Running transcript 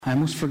I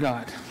almost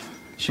forgot.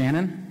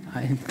 Shannon,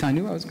 I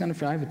knew I was going to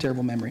forget. I have a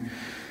terrible memory.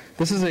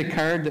 This is a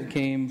card that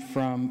came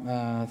from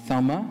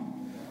Thelma,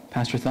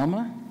 Pastor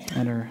Thelma,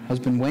 and her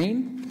husband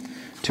Wayne,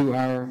 to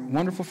our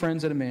wonderful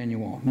friends at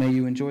Emmanuel. May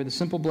you enjoy the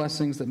simple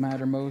blessings that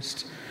matter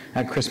most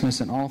at Christmas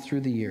and all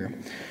through the year.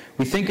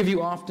 We think of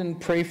you often,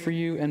 pray for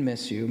you, and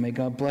miss you. May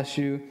God bless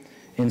you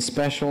in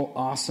special,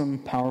 awesome,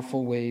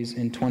 powerful ways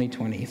in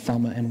 2020.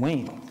 Thelma and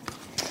Wayne.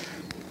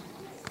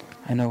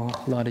 I know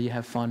a lot of you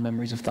have fond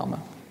memories of Thelma.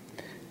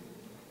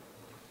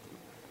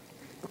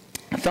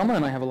 Thelma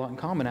and I have a lot in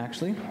common,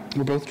 actually.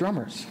 We're both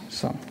drummers.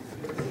 So,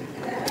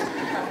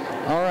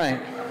 all right.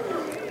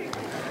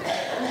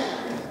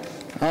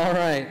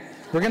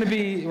 We're going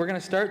to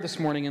start this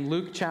morning in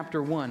Luke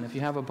chapter 1. If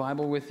you have a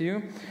Bible with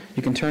you,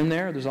 you can turn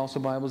there. There's also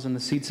Bibles in the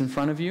seats in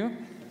front of you.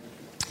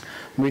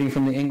 I'm reading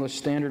from the English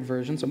Standard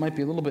Version, so it might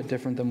be a little bit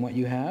different than what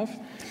you have.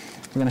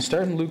 We're going to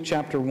start in Luke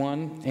chapter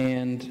 1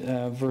 and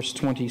verse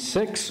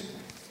 26.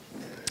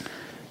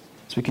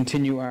 As we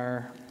continue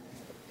our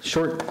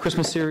short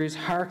Christmas series,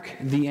 Hark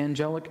the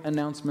Angelic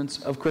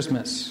Announcements of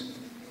Christmas.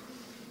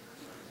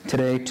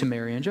 Today to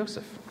Mary and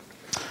Joseph.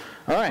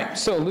 All right,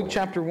 so Luke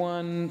chapter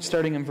 1,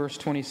 starting in verse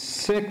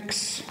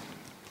 26,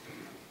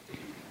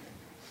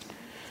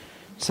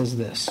 says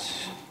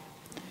this.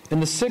 In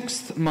the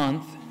 6th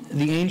month,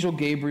 the angel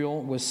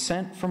Gabriel was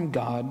sent from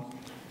God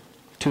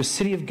to a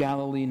city of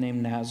Galilee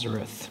named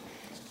Nazareth,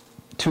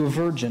 to a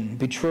virgin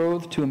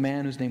betrothed to a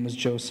man whose name was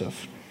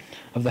Joseph,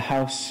 of the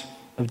house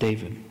of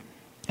David.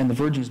 And the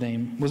virgin's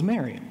name was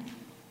Mary.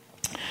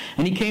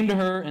 And he came to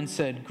her and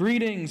said,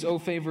 "Greetings, O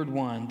favored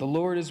one, the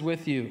Lord is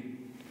with you."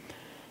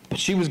 But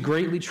she was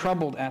greatly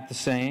troubled at the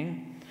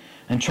saying,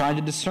 and tried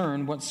to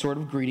discern what sort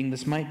of greeting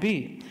this might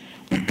be.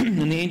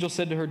 And the angel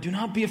said to her, "Do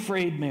not be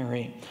afraid,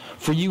 Mary,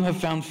 for you have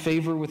found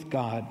favor with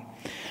God.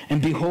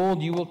 And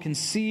behold, you will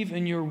conceive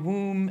in your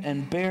womb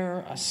and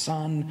bear a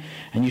son,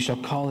 and you shall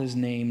call his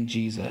name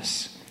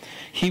Jesus.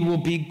 He will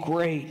be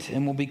great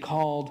and will be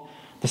called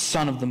the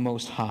Son of the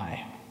Most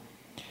High.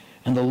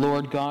 And the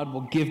Lord God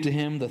will give to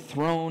him the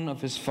throne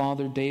of his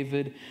father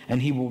David,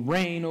 and he will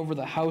reign over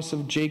the house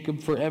of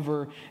Jacob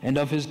forever, and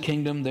of his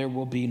kingdom there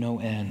will be no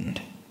end."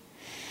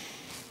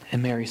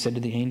 And Mary said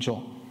to the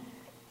angel,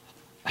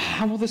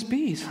 "How will this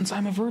be, since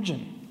I'm a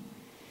virgin?"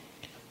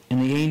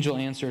 And the angel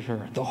answered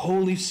her, "The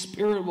Holy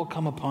Spirit will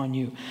come upon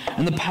you,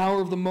 and the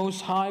power of the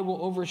Most High will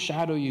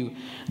overshadow you.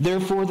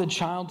 Therefore the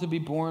child to be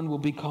born will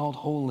be called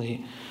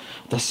Holy,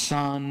 the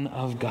Son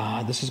of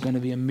God." This is going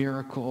to be a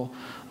miracle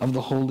of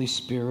the Holy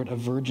Spirit, a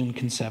virgin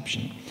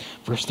conception.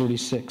 Verse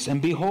 36,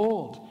 "And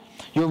behold,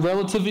 your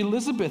relative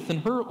Elizabeth in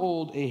her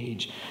old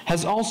age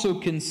has also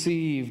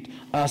conceived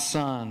a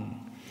son.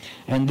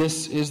 And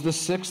this is the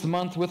 6th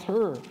month with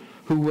her,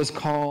 who was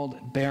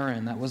called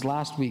barren." That was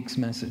last week's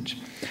message.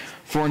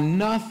 "For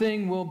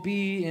nothing will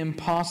be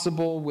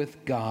impossible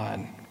with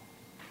God."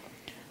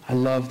 I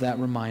love that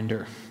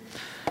reminder.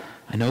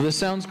 I know this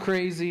sounds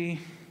crazy.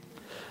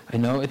 I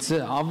know it's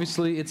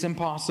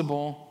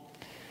impossible.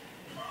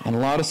 And a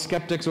lot of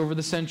skeptics over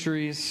the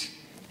centuries,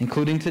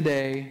 including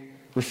today,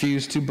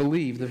 refuse to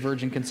believe the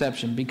virgin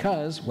conception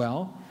because,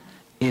 well,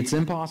 it's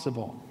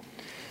impossible.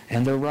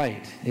 And they're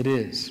right, it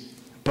is.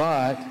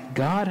 But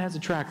God has a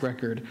track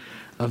record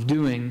of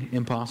doing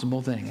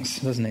impossible things,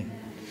 doesn't he?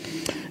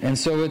 And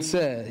so it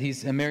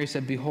says, and Mary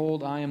said,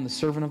 "Behold, I am the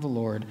servant of the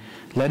Lord.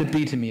 Let it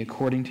be to me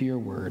according to your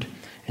word."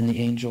 And the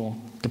angel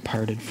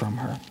departed from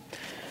her.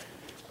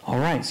 All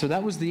right, so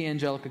that was the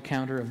angelic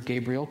encounter of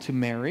Gabriel to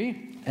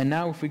Mary. And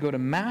now if we go to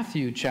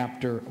Matthew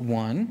chapter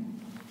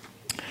 1,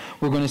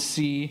 we're going to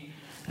see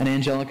an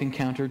angelic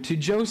encounter to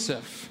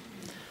Joseph.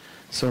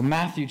 So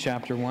Matthew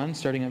chapter 1,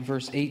 starting at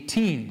verse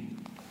 18.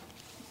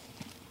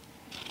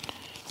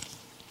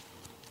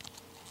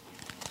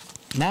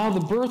 "Now the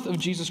birth of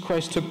Jesus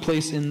Christ took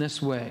place in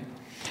this way.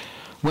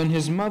 When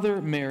his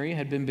mother Mary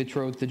had been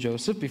betrothed to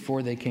Joseph,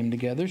 before they came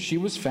together, she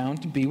was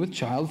found to be with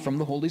child from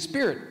the Holy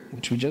Spirit,"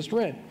 which we just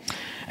read.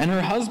 "And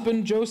her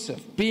husband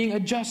Joseph, being a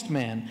just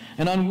man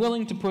and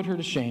unwilling to put her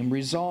to shame,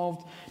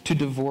 resolved to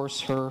divorce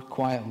her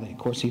quietly." Of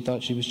course, he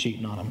thought she was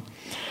cheating on him.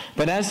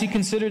 "But as he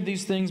considered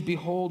these things,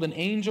 behold, an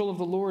angel of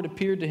the Lord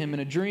appeared to him in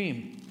a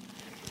dream,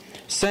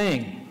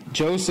 saying,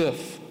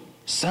 'Joseph,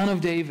 son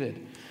of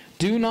David,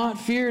 do not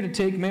fear to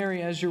take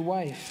Mary as your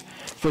wife,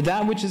 for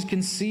that which is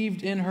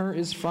conceived in her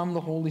is from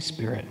the Holy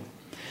Spirit.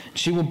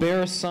 She will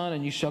bear a son,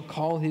 and you shall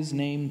call his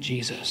name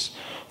Jesus,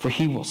 for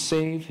he will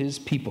save his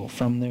people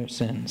from their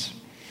sins.'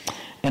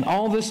 And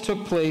all this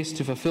took place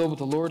to fulfill what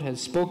the Lord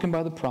has spoken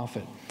by the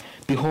prophet.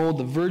 'Behold,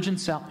 the virgin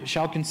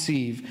shall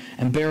conceive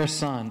and bear a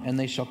son, and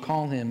they shall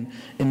call him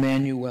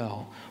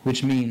Emmanuel,'"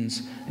 which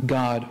means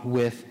God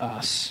with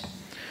us.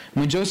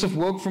 "When Joseph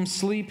woke from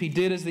sleep, he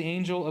did as the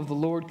angel of the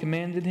Lord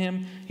commanded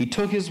him. He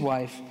took his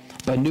wife,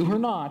 but knew her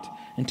not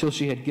until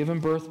she had given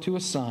birth to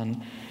a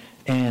son,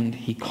 and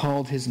he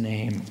called his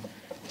name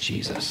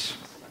Jesus."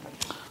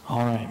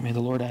 All right, may the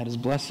Lord add his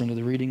blessing to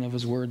the reading of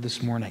his word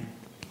this morning.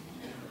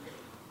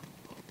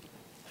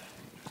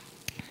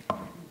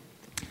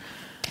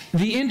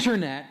 The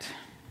internet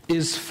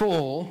is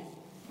full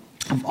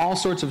of all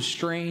sorts of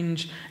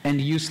strange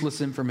and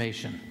useless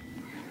information.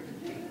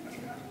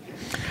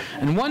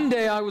 And one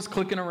day I was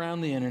clicking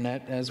around the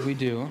internet, as we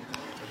do,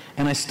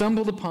 and I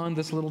stumbled upon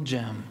this little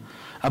gem.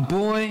 A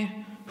boy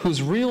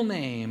whose real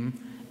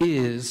name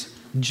is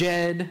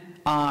Jed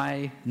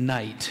I.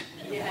 Knight.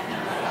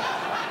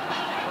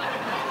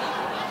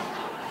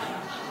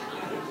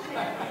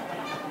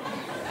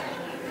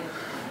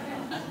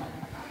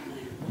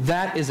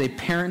 That is a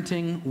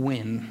parenting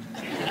win.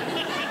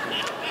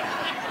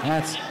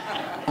 That's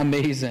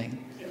amazing.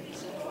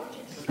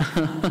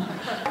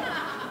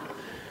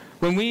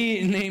 When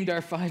we named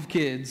our 5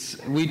 kids,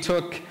 we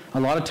took a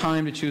lot of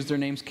time to choose their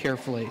names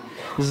carefully.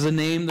 This is a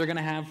name they're going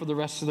to have for the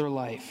rest of their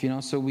life,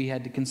 so we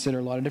had to consider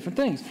a lot of different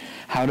things.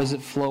 How does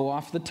it flow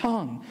off the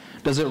tongue?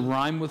 Does it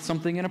rhyme with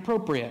something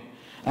inappropriate?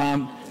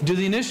 Do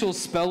the initials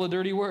spell a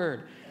dirty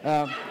word?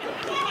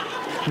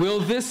 Will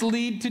this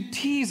lead to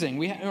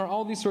teasing? There are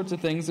all these sorts of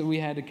things that we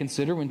had to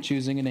consider when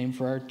choosing a name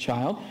for our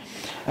child.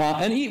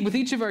 And with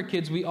each of our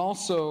kids, we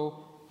also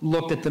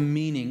looked at the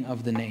meaning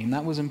of the name.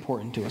 That was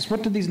important to us.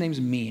 What do these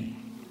names mean?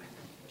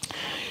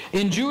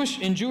 In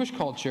Jewish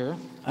culture,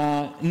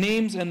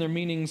 names and their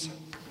meanings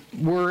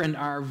were and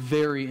are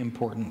very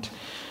important.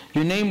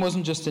 Your name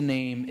wasn't just a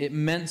name. It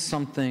meant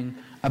something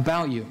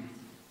about you.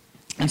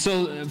 And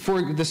so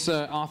for this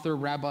author,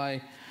 Rabbi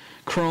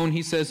Krohn,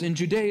 he says, in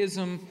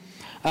Judaism,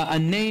 a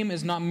name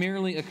is not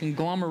merely a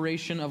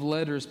conglomeration of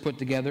letters put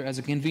together as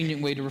a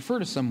convenient way to refer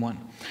to someone.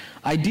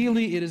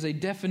 Ideally, it is a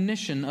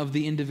definition of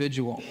the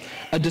individual,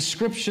 a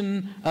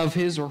description of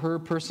his or her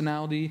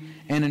personality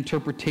and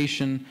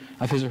interpretation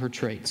of his or her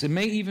traits. It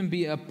may even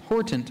be a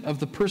portent of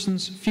the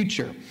person's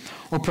future,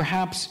 or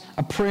perhaps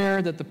a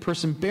prayer that the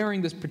person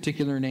bearing this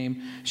particular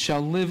name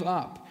shall live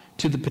up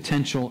to the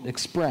potential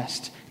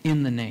expressed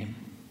in the name.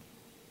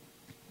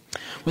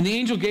 When the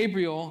angel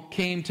Gabriel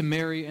came to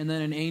Mary, and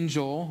then an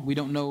angel, we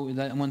don't know,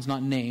 that one's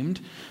not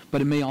named,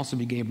 but it may also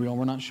be Gabriel,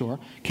 we're not sure,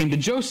 came to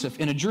Joseph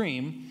in a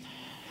dream,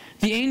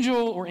 the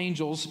angel or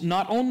angels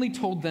not only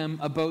told them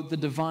about the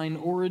divine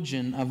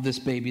origin of this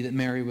baby that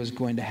Mary was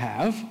going to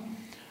have,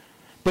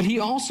 but he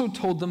also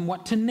told them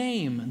what to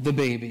name the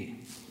baby.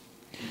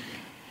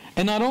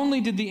 And not only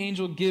did the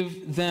angel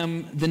give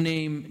them the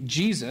name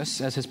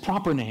Jesus as his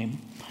proper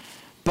name,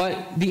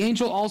 but the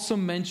angel also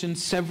mentioned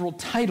several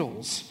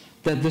titles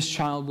that this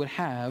child would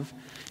have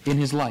in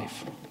his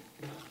life.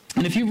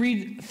 And if you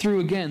read through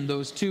again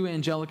those 2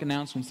 angelic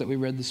announcements that we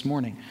read this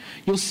morning,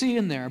 you'll see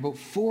in there about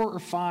 4 or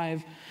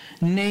 5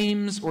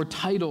 names or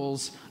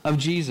titles of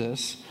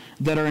Jesus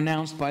that are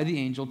announced by the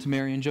angel to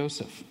Mary and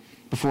Joseph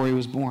before he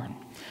was born.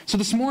 So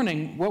this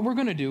morning, what we're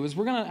going to do is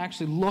we're going to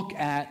actually look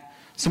at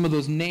some of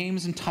those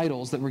names and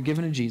titles that were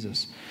given to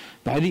Jesus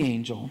by the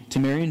angel to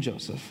Mary and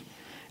Joseph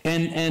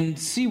and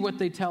see what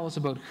they tell us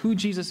about who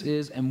Jesus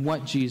is and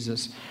what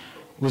Jesus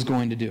was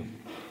going to do.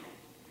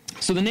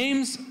 So the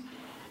names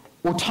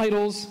or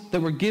titles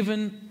that were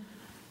given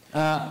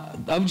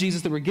of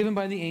Jesus that were given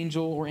by the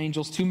angel or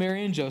angels to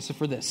Mary and Joseph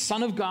were this: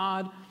 Son of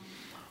God,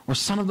 or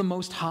Son of the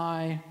Most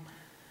High.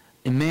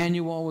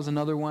 Emmanuel was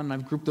another one.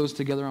 I've grouped those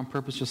together on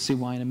purpose. You'll see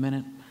why in a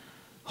minute.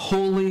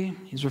 Holy,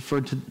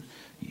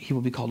 he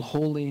will be called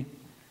Holy.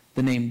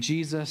 The name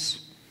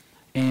Jesus,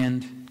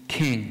 and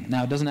King.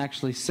 Now it doesn't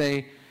actually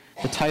say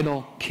the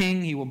title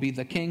King, he will be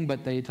the king,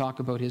 but they talk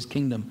about his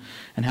kingdom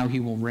and how he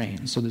will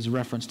reign. So there's a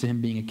reference to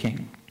him being a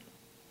king.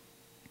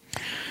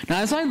 Now,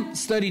 as I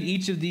studied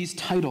each of these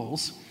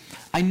titles,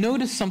 I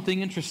noticed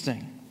something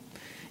interesting.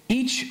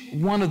 Each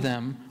one of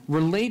them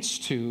relates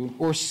to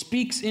or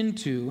speaks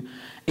into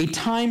a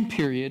time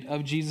period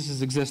of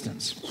Jesus'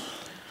 existence.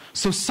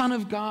 So Son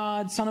of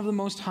God, Son of the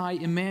Most High,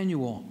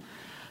 Emmanuel.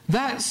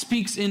 That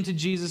speaks into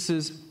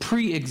Jesus'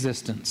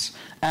 pre-existence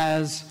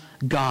as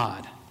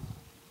God.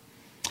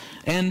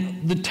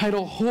 And the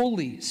title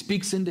Holy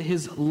speaks into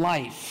his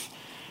life.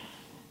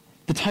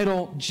 The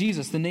title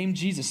Jesus, the name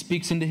Jesus,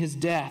 speaks into his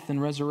death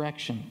and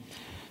resurrection.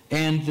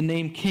 And the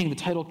name King, the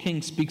title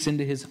King, speaks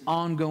into his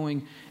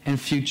ongoing and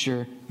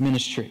future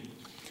ministry.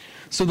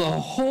 So the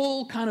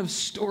whole kind of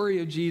story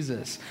of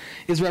Jesus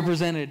is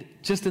represented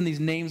just in these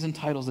names and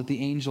titles that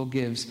the angel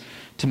gives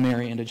to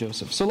Mary and to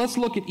Joseph. So let's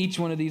look at each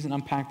one of these and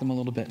unpack them a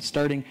little bit,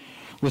 starting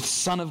with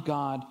Son of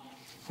God,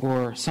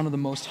 or Son of the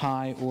Most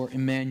High, or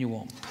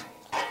Emmanuel.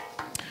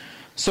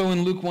 So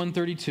in Luke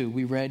 1:32,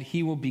 we read,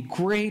 he will be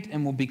great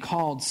and will be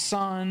called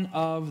Son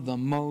of the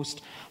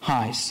Most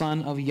High,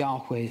 Son of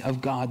Yahweh, of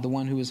God, the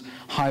one who is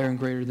higher and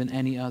greater than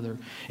any other.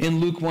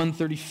 In Luke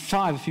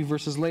 1:35, a few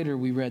verses later,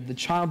 we read, the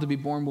child to be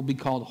born will be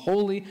called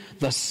Holy,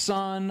 the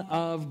Son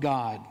of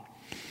God.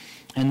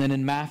 And then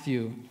in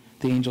Matthew,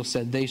 the angel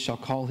said, they shall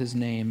call his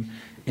name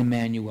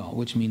Emmanuel,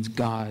 which means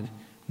God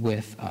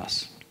with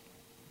us.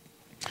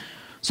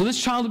 So this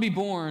child to be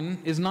born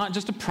is not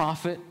just a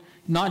prophet,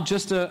 not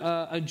just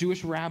a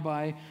Jewish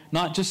rabbi,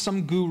 not just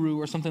some guru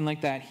or something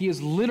like that. He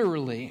is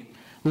literally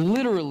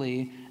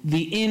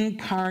the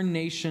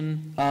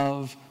incarnation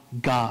of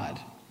God.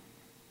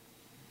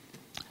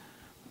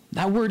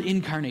 That word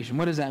incarnation,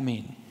 what does that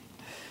mean?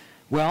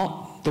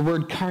 Well, the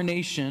word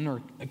carnation,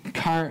 or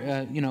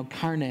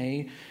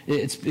carne,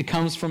 it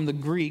comes from the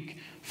Greek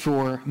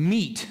for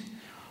meat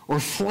or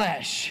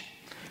flesh.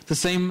 It's the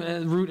same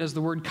root as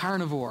the word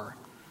carnivore.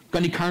 Got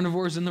any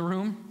carnivores in the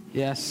room?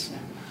 Yes.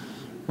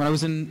 When I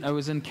was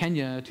in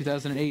Kenya,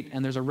 2008,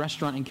 and there's a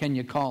restaurant in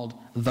Kenya called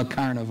The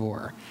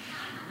Carnivore,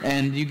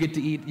 and you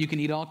can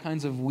eat all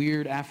kinds of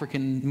weird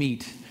African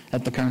meat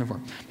at The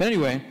Carnivore. But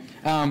anyway,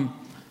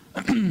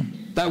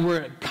 that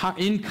word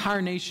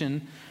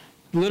incarnation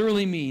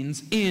literally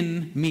means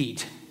in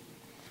meat,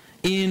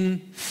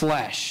 in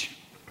flesh.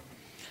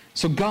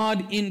 So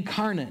God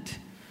incarnate,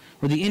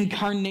 or the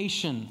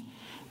incarnation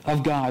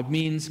of God,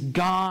 means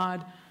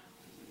God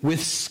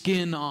with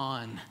skin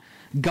on.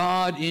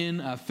 God in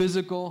a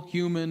physical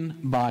human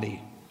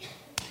body.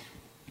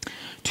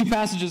 Two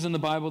passages in the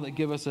Bible that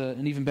give us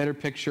an even better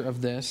picture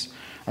of this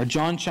are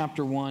John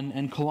chapter 1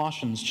 and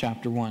Colossians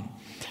chapter 1.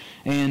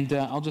 And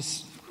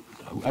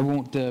I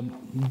won't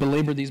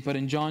belabor these, but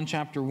in John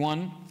chapter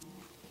 1,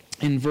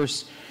 in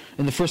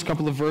the first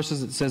couple of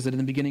verses, it says that in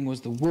the beginning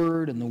was the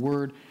Word, and the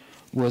Word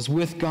was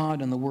with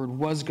God, and the Word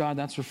was God.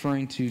 That's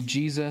referring to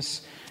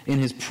Jesus in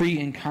his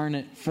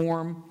pre-incarnate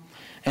form.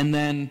 And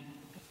then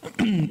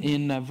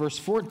in verse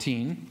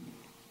 14,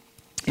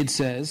 it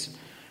says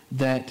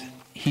that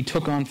he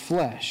took on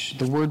flesh.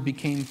 The Word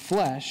became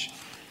flesh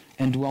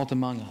and dwelt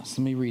among us.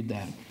 Let me read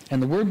that.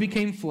 And the Word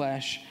became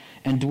flesh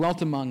and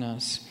dwelt among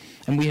us,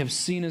 and we have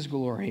seen his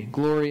glory,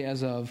 glory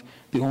as of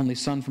the only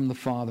Son from the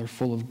Father,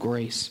 full of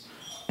grace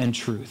and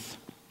truth.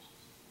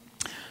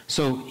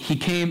 So he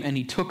came and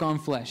he took on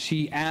flesh.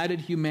 He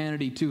added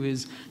humanity to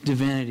his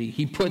divinity.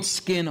 He put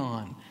skin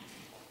on.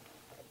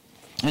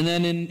 And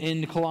then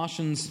in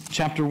Colossians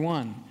chapter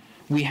 1,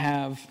 we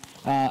have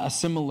a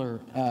similar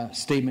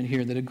statement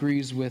here that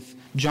agrees with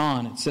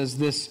John. It says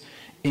this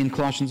in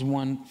Colossians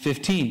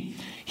 1:15.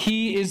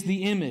 He is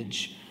the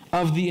image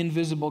of the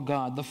invisible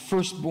God, the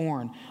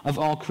firstborn of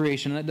all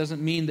creation. And that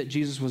doesn't mean that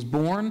Jesus was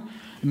born.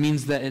 It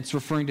means that it's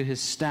referring to his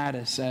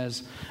status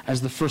as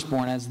the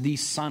firstborn, as the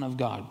Son of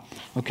God.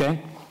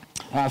 Okay?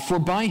 For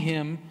by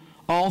him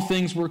all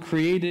things were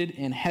created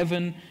in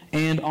heaven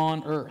and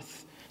on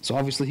earth. So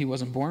obviously he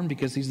wasn't born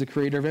because he's the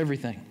creator of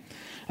everything.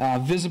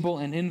 Visible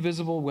and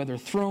invisible, whether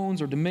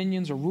thrones or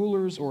dominions or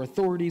rulers or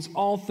authorities,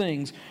 all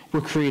things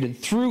were created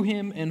through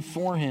him and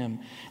for him.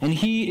 And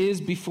he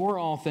is before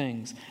all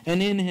things,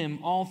 and in him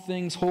all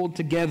things hold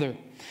together.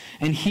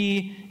 And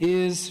he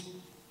is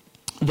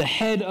the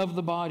head of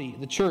the body,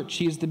 the church.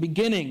 He is the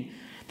beginning,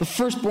 the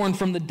firstborn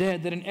from the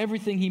dead, that in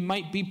everything he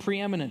might be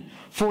preeminent.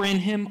 For in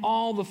him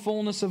all the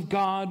fullness of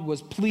God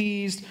was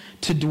pleased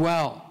to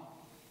dwell.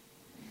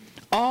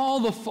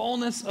 All the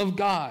fullness of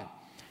God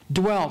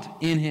dwelt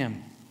in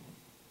him.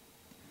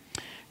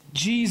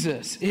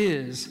 Jesus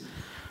is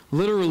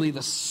literally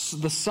the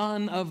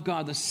Son of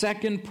God, the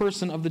second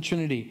person of the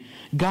Trinity.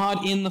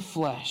 God in the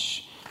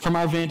flesh. From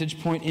our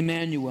vantage point,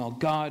 Emmanuel,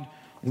 God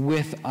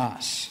with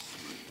us.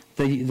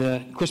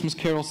 The Christmas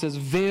carol says,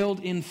 veiled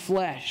in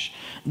flesh,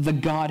 the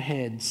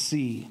Godhead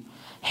see.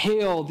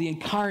 Hail the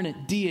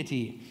incarnate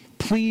deity,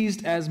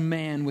 pleased as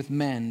man with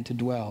men to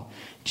dwell.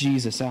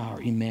 Jesus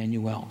our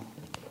Emmanuel.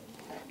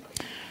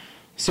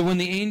 So when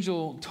the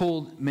angel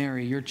told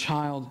Mary, your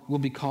child will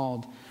be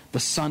called the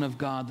Son of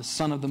God, the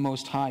Son of the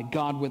Most High,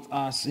 God with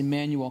us,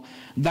 Emmanuel,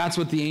 that's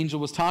what the angel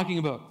was talking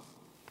about.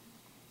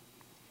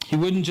 He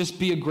wouldn't just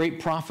be a great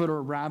prophet or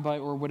a rabbi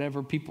or whatever.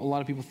 A lot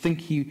of people think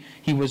he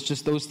was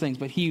just those things,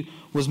 but he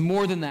was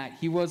more than that.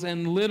 He was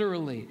and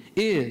literally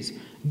is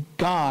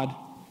God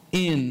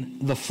in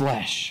the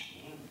flesh.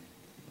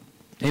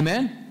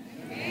 Amen?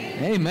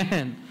 Amen.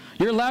 Amen.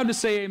 You're allowed to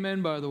say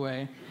amen, by the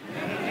way.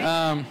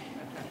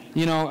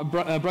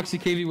 Bruxy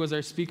Cavey was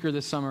our speaker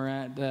this summer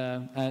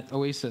at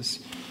Oasis.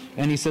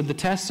 And he said the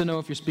test to know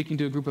if you're speaking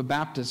to a group of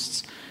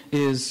Baptists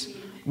is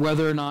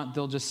whether or not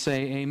they'll just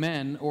say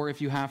amen, or if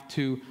you have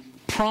to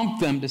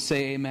prompt them to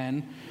say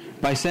amen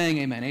by saying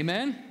amen.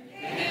 Amen?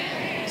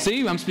 Amen.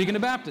 See, I'm speaking to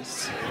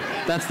Baptists.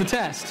 That's the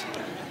test.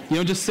 You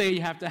don't just say it,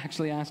 you have to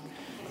actually ask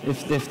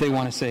if they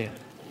want to say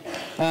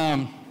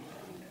it.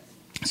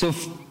 So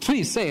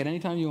please say it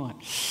anytime you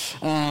want.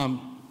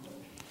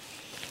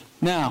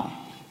 Now,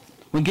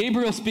 when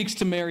Gabriel speaks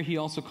to Mary, he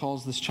also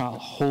calls this child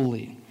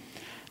holy.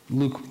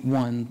 Luke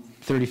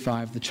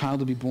 1:35, the child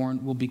to be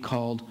born will be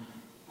called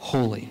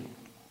holy.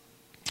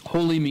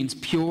 Holy means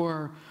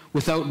pure,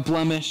 without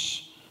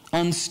blemish,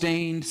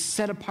 unstained,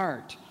 set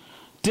apart,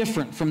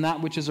 different from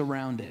that which is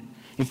around it.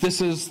 If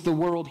this is the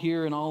world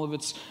here and all of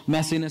its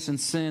messiness and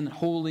sin,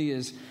 holy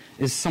is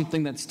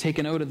something that's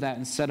taken out of that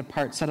and set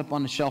apart, set up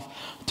on a shelf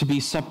to be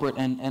separate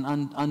and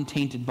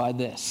untainted by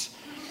this.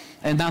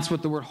 And that's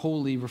what the word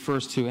holy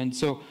refers to. And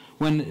so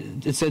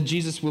when it said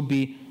Jesus will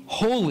be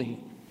holy,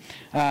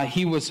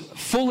 he was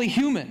fully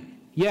human,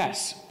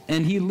 yes,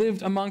 and he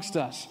lived amongst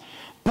us.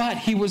 But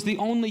he was the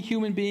only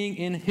human being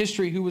in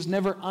history who was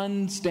never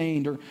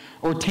unstained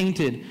or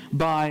tainted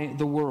by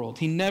the world.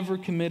 He never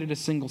committed a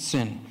single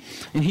sin.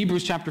 In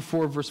Hebrews chapter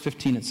 4, verse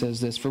 15, it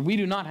says this, "For we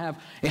do not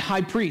have a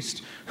high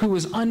priest who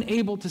is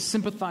unable to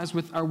sympathize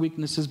with our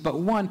weaknesses, but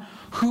one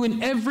who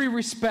in every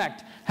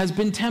respect has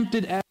been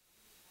tempted as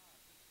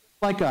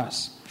like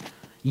us,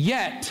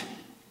 yet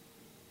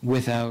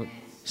without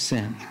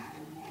sin."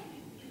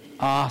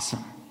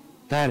 Awesome.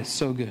 That is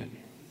so good.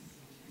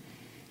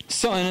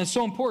 And it's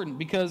so important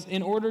because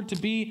in order to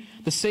be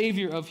the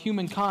Savior of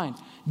humankind,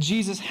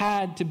 Jesus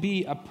had to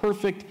be a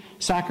perfect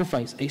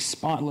sacrifice, a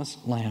spotless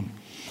lamb.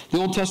 The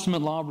Old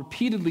Testament law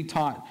repeatedly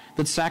taught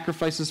that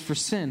sacrifices for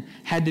sin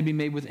had to be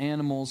made with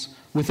animals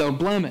without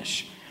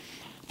blemish.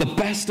 The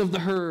best of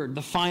the herd,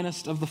 the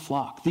finest of the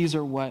flock. These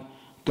are what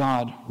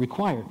God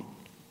required.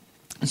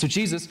 And so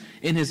Jesus,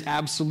 in his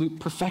absolute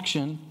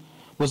perfection,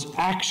 was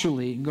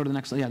actually, go to the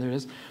next slide, yeah, there it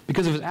is,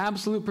 because of his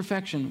absolute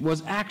perfection,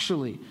 was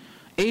actually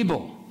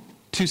able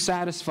to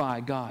satisfy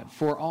God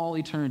for all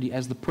eternity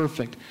as the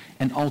perfect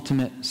and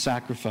ultimate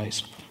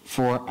sacrifice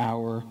for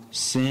our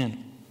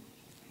sin.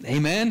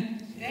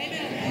 Amen?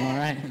 Amen. All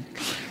right.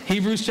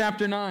 Hebrews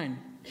chapter 9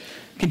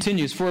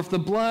 continues, "For if the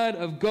blood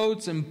of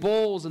goats and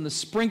bulls and the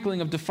sprinkling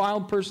of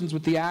defiled persons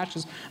with the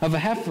ashes of a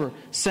heifer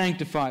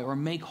sanctify or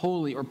make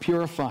holy or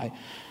purify,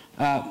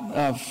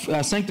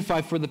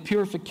 sanctify for the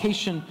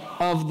purification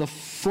of the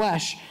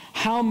flesh,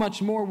 how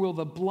much more will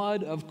the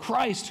blood of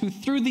Christ, who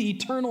through the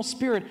eternal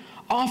Spirit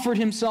offered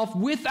himself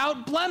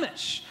without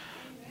blemish,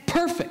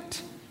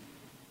 perfect,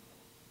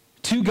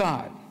 to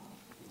God,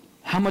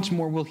 how much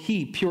more will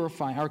he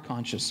purify our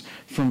conscience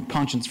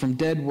from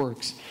dead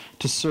works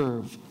to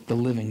serve the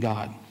living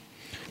God?"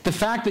 The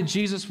fact that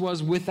Jesus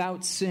was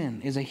without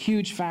sin is a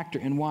huge factor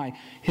in why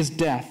his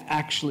death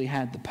actually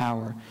had the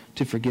power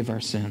to forgive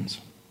our sins.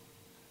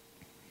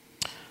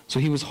 So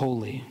he was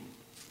holy,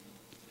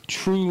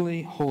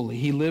 truly holy.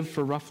 He lived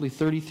for roughly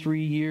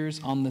 33 years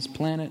on this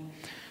planet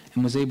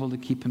and was able to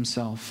keep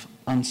himself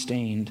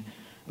unstained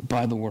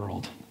by the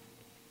world.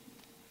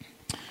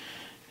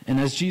 And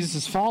as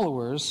Jesus'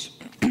 followers,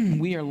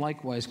 we are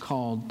likewise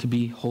called to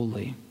be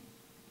holy.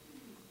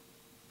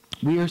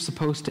 We are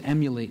supposed to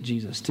emulate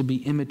Jesus, to be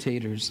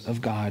imitators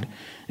of God.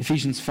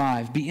 Ephesians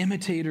 5, "Be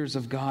imitators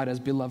of God as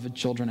beloved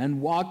children,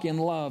 and walk in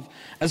love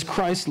as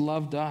Christ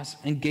loved us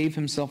and gave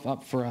himself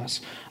up for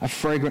us, a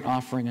fragrant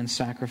offering and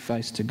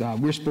sacrifice to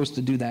God." We're supposed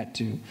to do that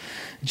too.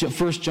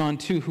 1 John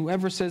 2,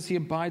 "Whoever says he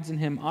abides in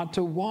him ought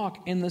to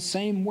walk in the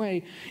same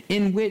way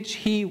in which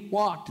he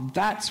walked."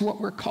 That's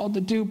what we're called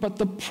to do, but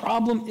the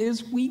problem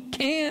is we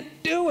can't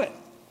do it.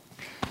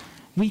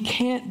 We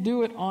can't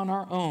do it on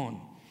our own.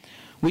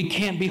 We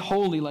can't be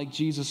holy like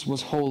Jesus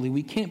was holy.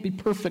 We can't be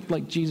perfect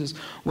like Jesus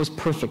was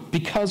perfect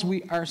because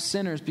we are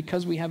sinners,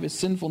 because we have a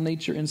sinful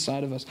nature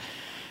inside of us.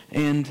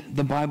 And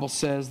the Bible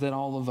says that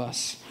all of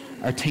us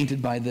are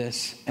tainted by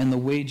this, and the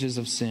wages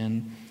of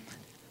sin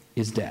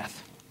is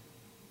death.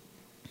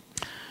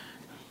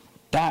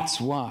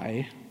 That's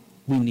why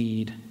we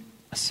need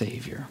a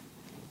Savior.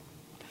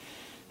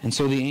 And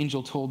so the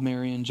angel told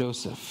Mary and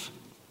Joseph,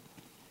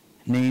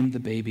 "Name the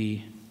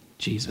baby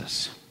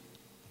Jesus."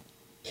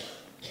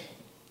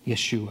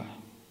 Yeshua.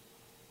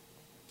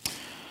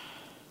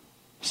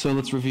 So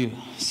let's review.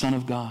 Son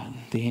of God.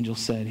 The angel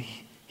said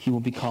he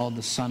will be called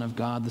the Son of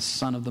God, the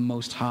Son of the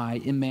Most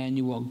High,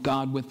 Emmanuel,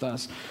 God with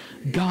us.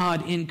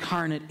 God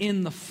incarnate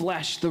in the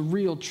flesh, the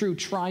real, true,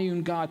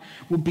 triune God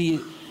will be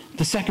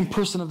the second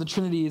person of the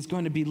Trinity, is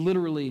going to be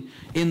literally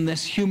in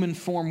this human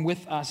form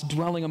with us,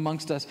 dwelling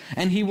amongst us.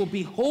 And he will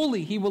be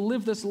holy. He will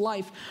live this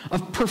life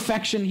of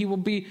perfection. He will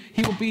be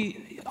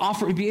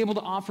able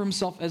to offer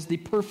himself as the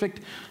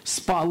perfect,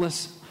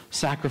 spotless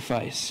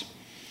sacrifice.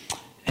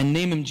 And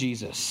name him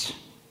Jesus.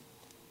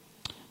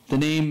 The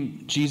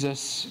name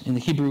Jesus in the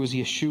Hebrew is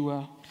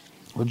Yeshua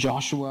or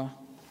Joshua.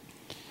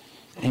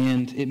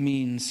 And it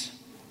means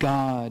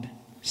God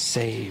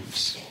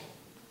saves.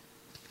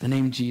 The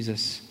name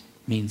Jesus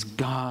means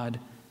God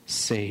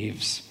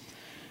saves.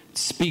 It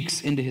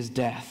speaks into his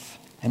death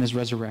and his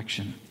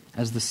resurrection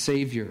as the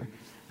Savior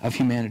of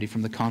humanity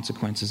from the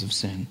consequences of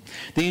sin.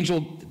 The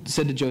angel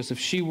said to Joseph,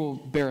 "She will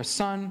bear a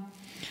son,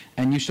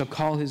 and you shall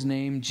call his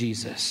name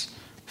Jesus,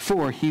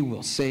 for he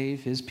will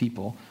save his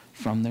people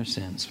from their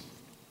sins."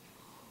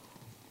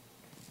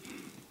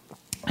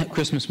 At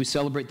Christmas, we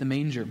celebrate the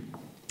manger,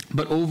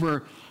 but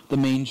over the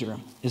manger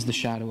is the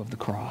shadow of the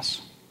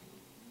cross.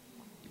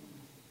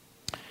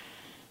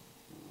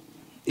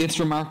 It's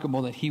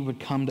remarkable that he would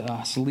come to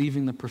us,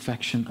 leaving the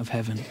perfection of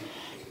heaven,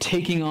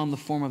 taking on the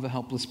form of a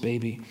helpless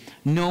baby,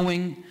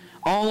 knowing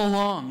all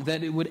along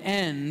that it would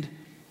end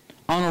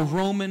on a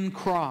Roman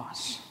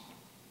cross,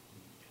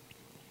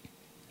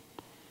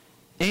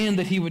 and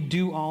that he would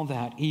do all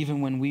that even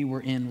when we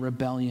were in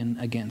rebellion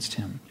against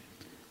him.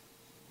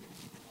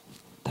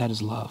 That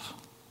is love.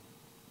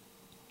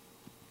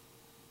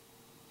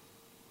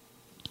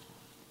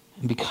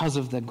 And because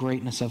of the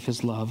greatness of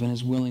his love and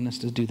his willingness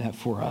to do that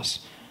for us,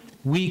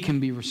 we can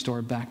be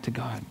restored back to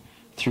God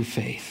through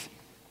faith.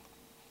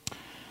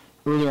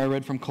 Earlier I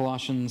read from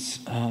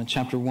Colossians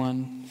chapter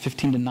 1,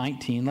 15 to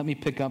 19. Let me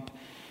pick up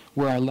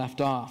where I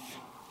left off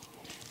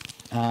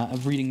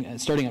of reading,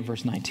 starting at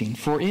verse 19.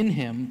 For in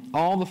him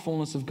all the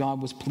fullness of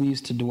God was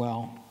pleased to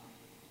dwell,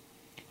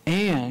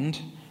 and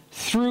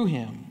through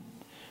him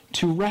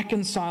to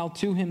reconcile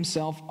to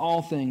himself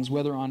all things,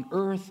 whether on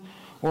earth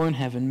or in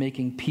heaven,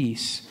 making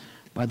peace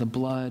by the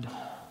blood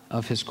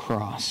of his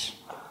cross.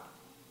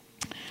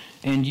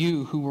 And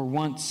you who were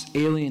once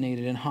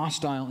alienated and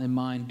hostile in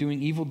mind,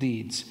 doing evil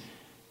deeds,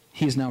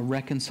 he is now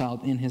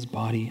reconciled in his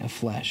body of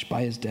flesh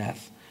by his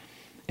death,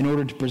 in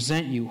order to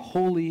present you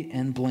holy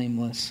and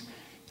blameless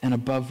and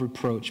above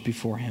reproach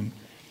before him.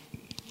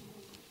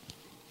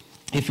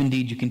 If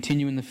indeed you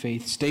continue in the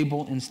faith,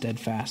 stable and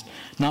steadfast,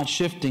 not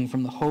shifting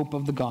from the hope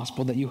of the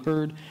gospel that you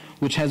heard,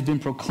 which has been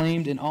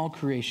proclaimed in all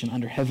creation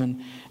under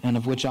heaven, and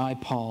of which I,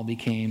 Paul,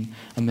 became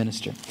a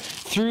minister.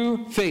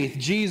 Through faith,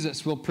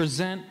 Jesus will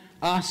present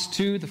us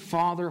to the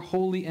Father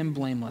holy and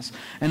blameless.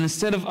 And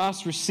instead of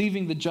us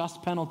receiving the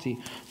just penalty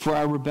for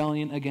our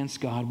rebellion against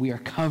God, we are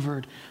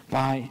covered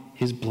by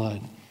his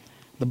blood.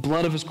 The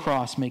blood of his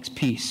cross makes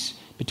peace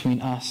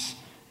between us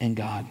and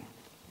God.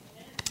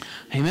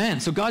 Amen.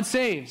 So God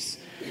saves.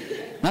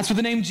 That's what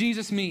the name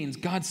Jesus means.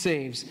 God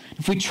saves.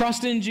 If we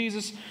trust in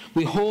Jesus,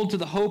 we hold to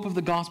the hope of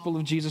the gospel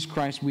of Jesus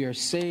Christ. We are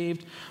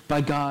saved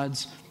by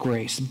God's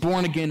grace,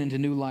 born again into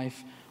new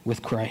life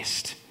with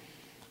Christ.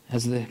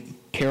 As the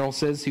carol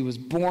says, he was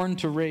born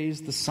to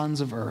raise the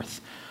sons of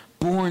earth,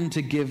 born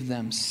to give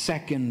them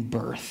second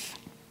birth.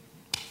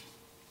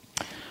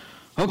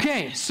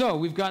 Okay, so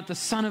we've got the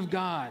Son of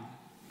God,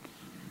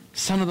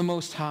 Son of the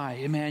Most High,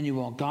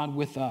 Emmanuel, God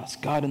with us,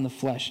 God in the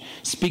flesh,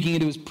 speaking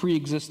into his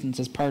pre-existence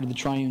as part of the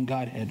triune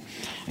Godhead.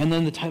 And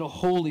then the title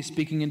Holy,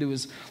 speaking into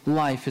his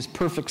life, his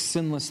perfect,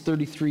 sinless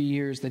 33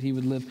 years that he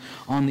would live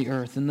on the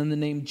earth. And then the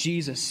name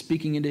Jesus,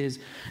 speaking into his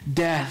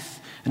death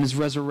and his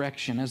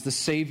resurrection as the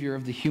Savior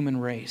of the human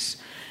race.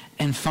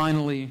 And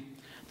finally,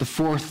 the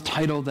fourth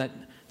title that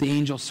the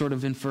angel sort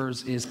of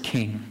infers is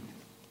King.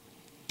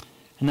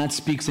 And that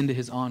speaks into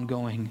his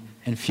ongoing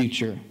and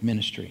future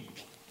ministry.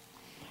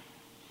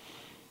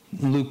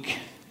 Luke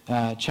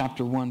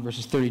chapter 1,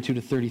 verses 32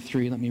 to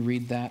 33. Let me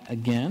read that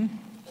again.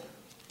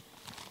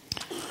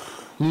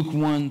 Luke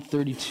 1,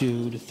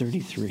 32 to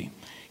 33.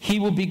 He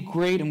will be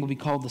great and will be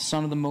called the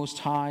Son of the Most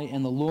High,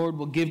 and the Lord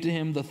will give to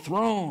him the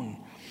throne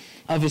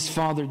of his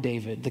father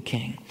David, the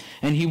king.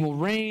 And he will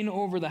reign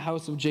over the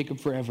house of Jacob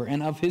forever,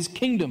 and of his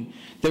kingdom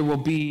there will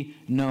be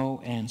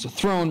no end. So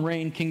throne,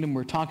 reign, kingdom,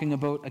 we're talking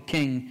about a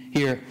king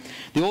here.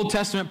 The Old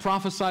Testament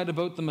prophesied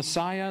about the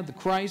Messiah, the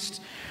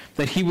Christ,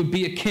 that he would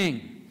be a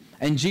king.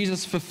 And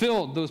Jesus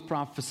fulfilled those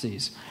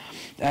prophecies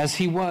as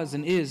he was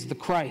and is the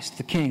Christ,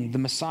 the king, the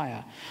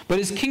Messiah. But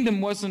his kingdom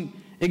wasn't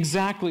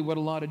exactly what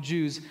a lot of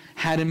Jews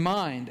had in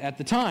mind at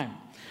the time.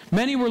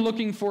 Many were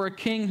looking for a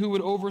king who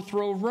would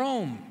overthrow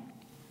Rome.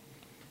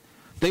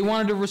 They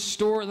wanted to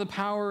restore the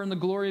power and the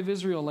glory of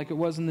Israel like it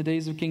was in the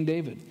days of King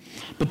David.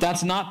 But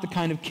that's not the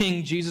kind of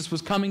king Jesus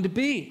was coming to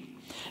be.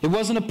 It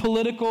wasn't a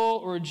political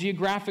or a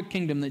geographic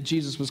kingdom that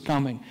Jesus was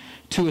coming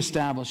to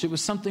establish. It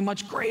was something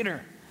much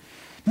greater,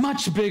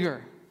 much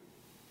bigger.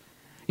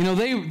 You know,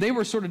 they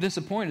were sort of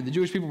disappointed. The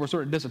Jewish people were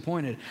sort of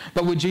disappointed.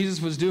 But what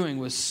Jesus was doing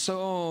was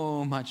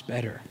so much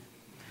better.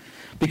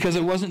 Because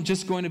it wasn't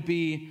just going to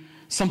be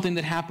something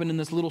that happened in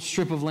this little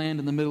strip of land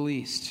in the Middle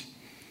East.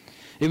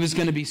 It was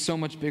going to be so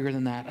much bigger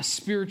than that. A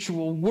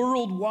spiritual,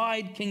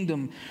 worldwide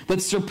kingdom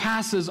that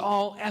surpasses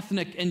all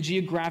ethnic and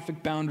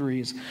geographic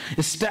boundaries.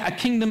 A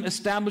kingdom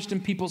established in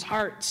people's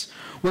hearts,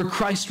 where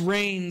Christ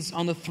reigns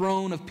on the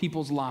throne of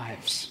people's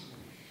lives.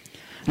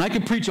 And I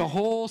could preach a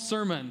whole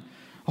sermon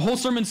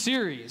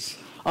series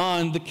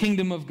on the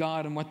kingdom of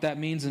God and what that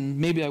means, and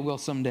maybe I will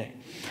someday.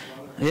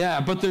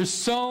 Yeah, but there's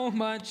so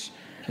much.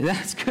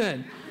 That's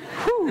good.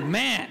 Whew,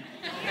 man.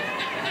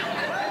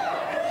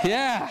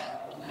 Yeah.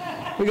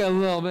 We got a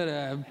little bit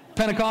of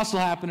Pentecostal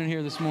happening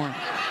here this morning.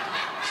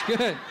 It's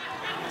good.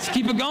 Let's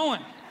keep it going.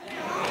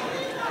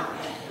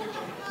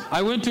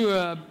 I went to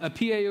a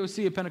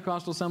PAOC, a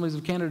Pentecostal Assemblies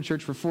of Canada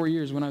church, for 4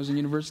 years when I was in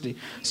university.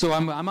 So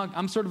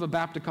I'm sort of a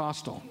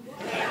Baptist-costal.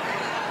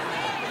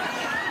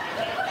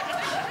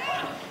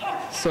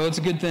 So it's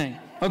a good thing.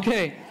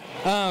 Okay.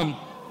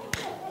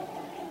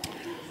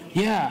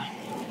 Yeah.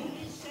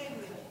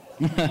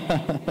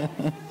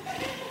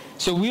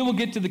 So we will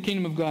get to the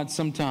kingdom of God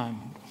sometime.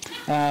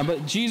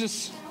 But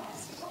Jesus,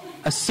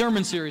 a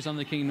sermon series on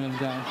the kingdom of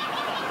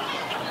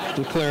God,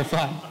 to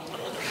clarify.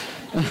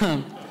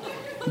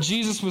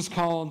 Jesus was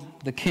called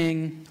the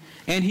King,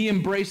 and he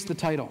embraced the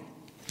title.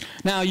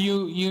 Now,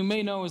 you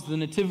may know, as the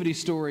nativity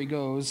story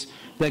goes,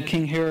 that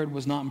King Herod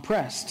was not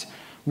impressed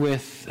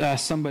with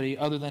somebody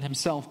other than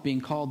himself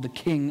being called the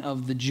King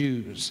of the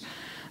Jews.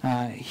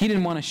 He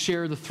didn't want to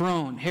share the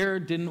throne.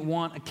 Herod didn't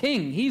want a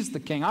king. He's the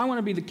king. I want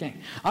to be the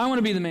king. I want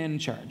to be the man in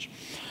charge.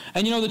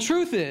 And you know, the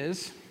truth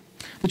is,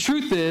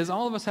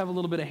 all of us have a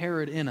little bit of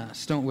Herod in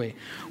us, don't we?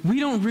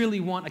 We don't really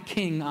want a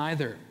king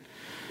either.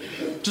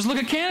 Just look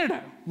at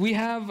Canada. We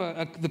have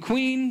the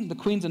Queen. The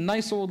Queen's a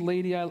nice old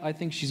lady. I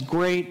think she's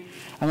great.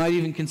 I might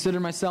even consider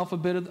myself a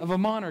bit of a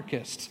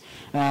monarchist.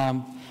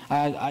 But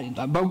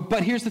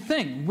here's the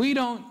thing. We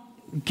don't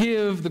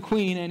give the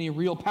Queen any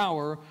real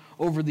power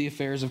over the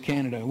affairs of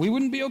Canada. We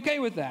wouldn't be okay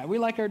with that. We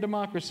like our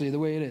democracy the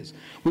way it is.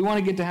 We want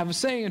to get to have a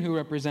say in who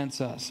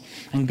represents us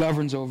and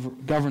governs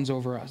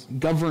over us.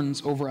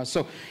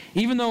 So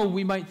even though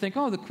we might think,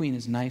 oh, the Queen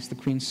is nice, the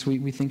Queen's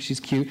sweet, we think she's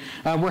cute,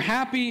 we're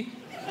happy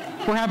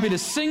to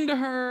sing to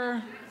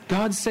her,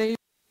 God save,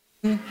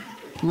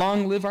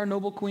 long live our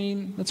noble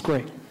Queen. That's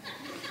great.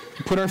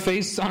 Put our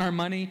face on our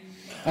money.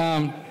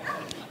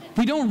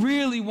 We don't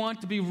really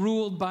want to be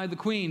ruled by the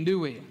Queen, do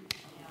we?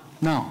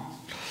 No.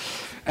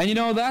 And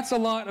that's a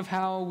lot like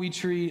how we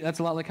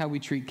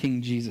treat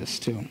King Jesus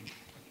too.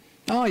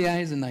 Oh yeah,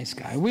 he's a nice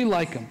guy. We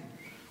like him.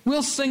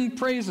 We'll sing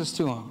praises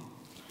to him.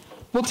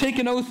 We'll take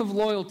an oath of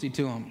loyalty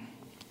to him.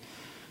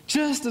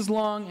 Just as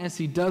long as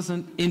he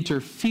doesn't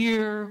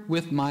interfere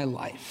with my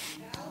life.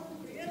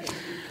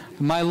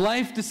 My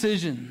life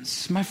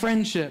decisions, my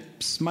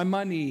friendships, my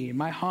money,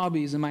 my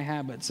hobbies, and my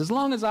habits. As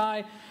long as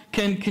I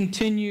can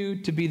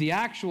continue to be the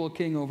actual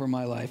king over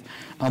my life,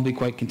 I'll be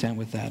quite content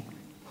with that.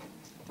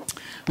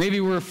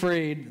 Maybe we're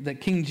afraid that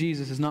King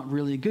Jesus is not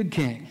really a good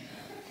king.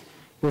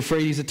 We're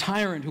afraid he's a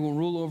tyrant who will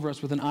rule over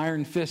us with an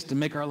iron fist and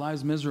make our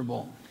lives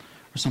miserable,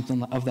 or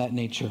something of that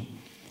nature.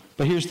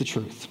 But here's the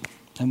truth,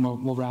 and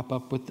we'll wrap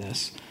up with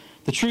this.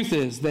 The truth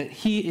is that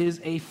he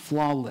is a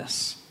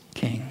flawless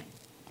king.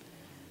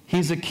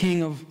 He's a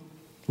king of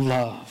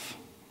love.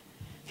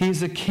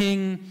 He's a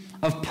king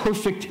of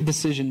perfect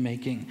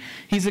decision-making.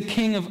 He's a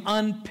king of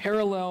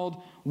unparalleled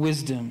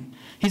wisdom.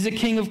 He's a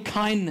king of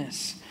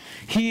kindness.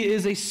 He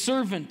is a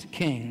servant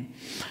king.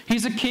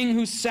 He's a king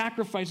who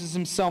sacrifices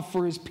himself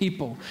for his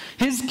people.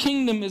 His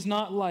kingdom is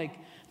not like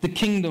the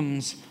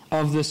kingdoms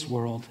of this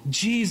world.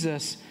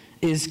 Jesus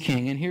is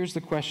king. And here's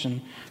the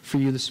question for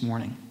you this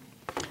morning.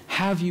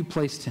 Have you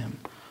placed him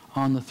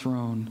on the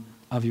throne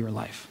of your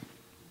life?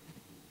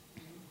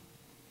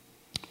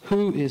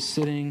 Who is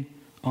sitting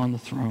on the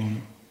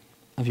throne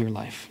of your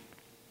life?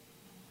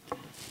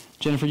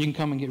 Jennifer, you can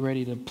come and get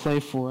ready to play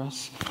for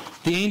us.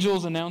 The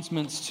angel's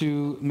announcements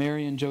to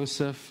Mary and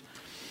Joseph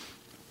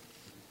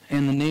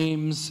and the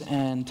names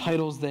and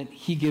titles that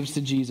he gives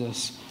to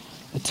Jesus,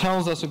 it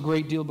tells us a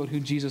great deal about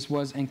who Jesus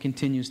was and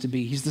continues to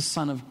be. He's the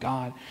Son of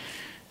God.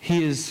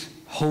 He is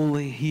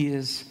holy. He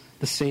is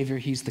the Savior.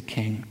 He's the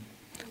King.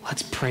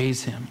 Let's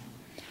praise him.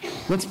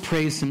 Let's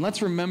praise him.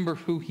 Let's remember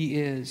who he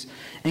is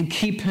and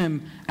keep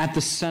him at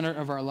the center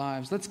of our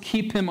lives. Let's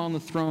keep him on the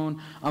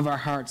throne of our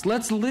hearts.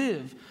 Let's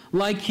live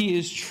like he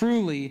is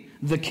truly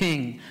the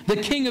King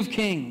of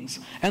Kings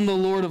and the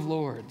Lord of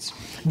Lords.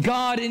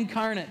 God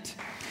incarnate,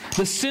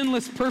 the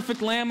sinless,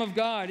 perfect Lamb of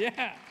God.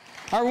 Yeah.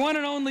 Our one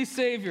and only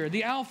Savior,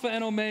 the Alpha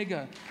and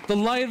Omega, the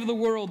light of the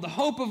world, the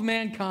hope of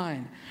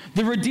mankind,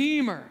 the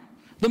Redeemer,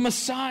 the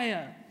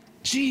Messiah,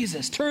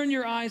 Jesus. Turn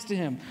your eyes to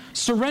him.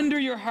 Surrender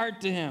your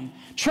heart to him.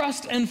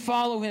 Trust and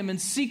follow him and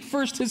seek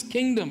first his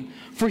kingdom,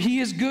 for he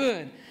is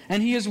good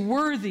and he is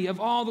worthy of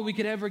all that we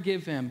could ever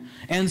give him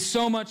and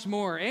so much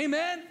more.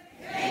 Amen?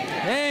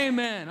 Amen.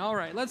 Amen. All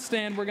right, let's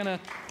stand. We're going to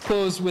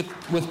close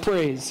with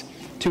praise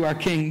to our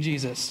King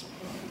Jesus.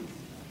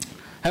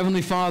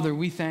 Heavenly Father,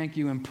 we thank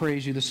you and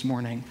praise you this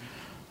morning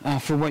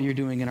for what you're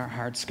doing in our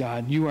hearts,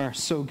 God. You are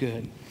so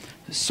good,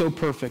 so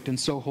perfect, and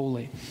so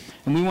holy.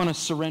 And we want to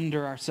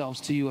surrender ourselves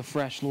to you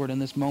afresh, Lord, in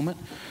this moment.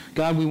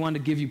 God, we want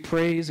to give you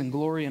praise and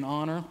glory and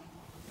honor.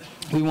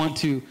 We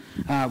want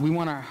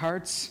our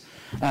hearts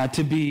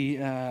to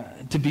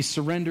be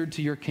surrendered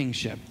to your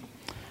kingship.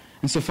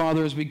 And so,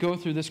 Father, as we go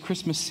through this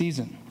Christmas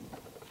season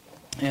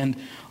and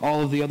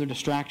all of the other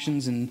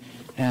distractions and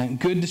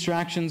good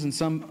distractions and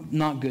some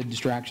not good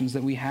distractions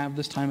that we have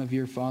this time of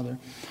year, Father,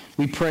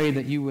 we pray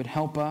that you would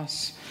help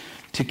us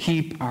to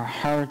keep our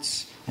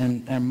hearts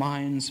and our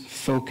minds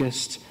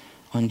focused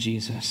on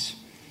Jesus.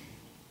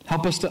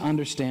 Help us to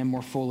understand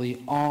more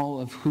fully all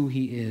of who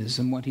he is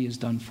and what he has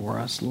done for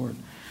us, Lord.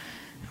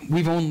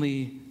 We've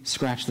only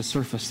scratched the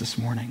surface this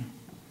morning.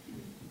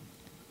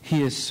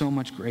 He is so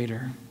much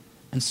greater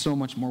and so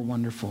much more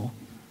wonderful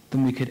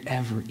than we could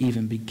ever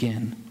even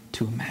begin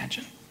to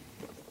imagine.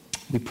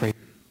 We pray.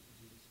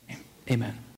 Amen.